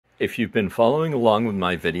If you've been following along with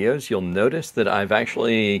my videos, you'll notice that I've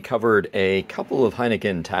actually covered a couple of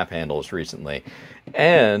Heineken tap handles recently.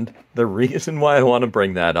 And the reason why I want to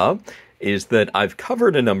bring that up is that I've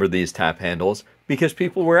covered a number of these tap handles because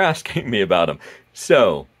people were asking me about them.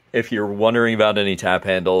 So, if you're wondering about any tap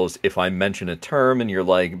handles, if I mention a term and you're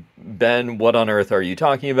like, Ben, what on earth are you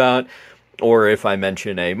talking about? Or if I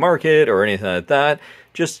mention a market or anything like that,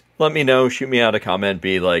 just let me know, shoot me out a comment,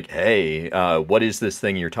 be like, hey, what is this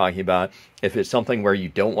thing you're talking about? If it's something where you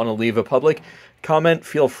don't want to leave a public comment,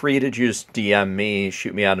 feel free to just DM me,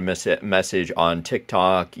 shoot me out a message on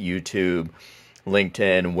TikTok, YouTube,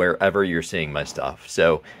 LinkedIn, wherever you're seeing my stuff.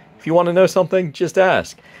 So if you want to know something, just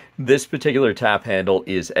ask. This particular tap handle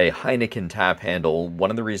is a Heineken tap handle. One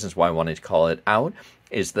of the reasons why I wanted to call it out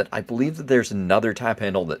is that I believe that there's another tap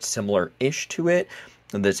handle that's similar-ish to it,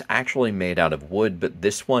 and that's actually made out of wood, but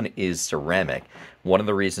this one is ceramic. One of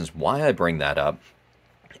the reasons why I bring that up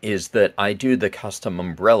is that I do the custom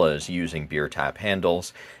umbrellas using beer tap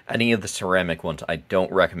handles. Any of the ceramic ones I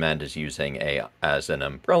don't recommend as using as an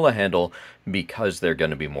umbrella handle because they're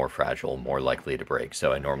going to be more fragile, more likely to break.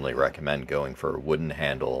 So I normally recommend going for a wooden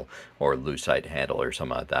handle or lucite handle or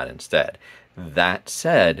something like that instead. That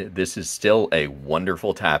said, this is still a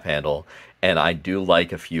wonderful tap handle, and I do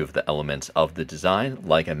like a few of the elements of the design.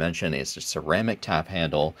 Like I mentioned, it's a ceramic tap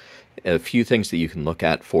handle. A few things that you can look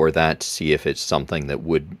at for that to see if it's something that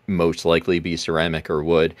would most likely be ceramic or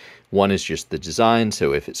wood. One is just the design,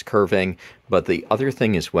 so if it's curving. But the other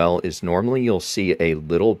thing as well is normally you'll see a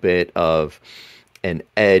little bit of an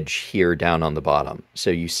edge here down on the bottom. So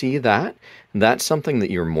you see that? That's something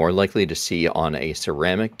that you're more likely to see on a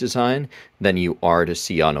ceramic design than you are to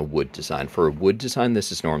see on a wood design. For a wood design,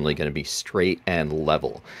 this is normally going to be straight and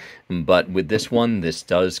level. But with this one, this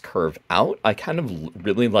does curve out. I kind of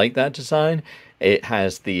really like that design. It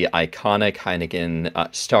has the iconic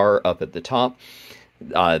Heineken star up at the top.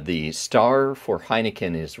 The star for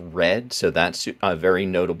Heineken is red, so that's very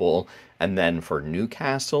notable. And then for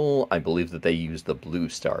Newcastle, I believe that they use the blue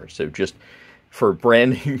star. So just for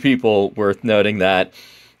branding people, worth noting that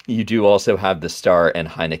you do also have the star and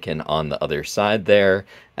Heineken on the other side there.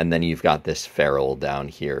 And then you've got this ferrule down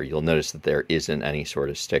here. You'll notice that there isn't any sort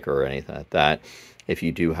of sticker or anything like that. If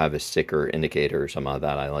you do have a sticker indicator or something like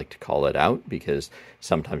that, I like to call it out because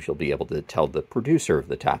sometimes you'll be able to tell the producer of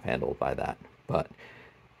the tap handle by that. But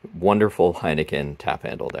wonderful Heineken tap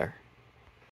handle there.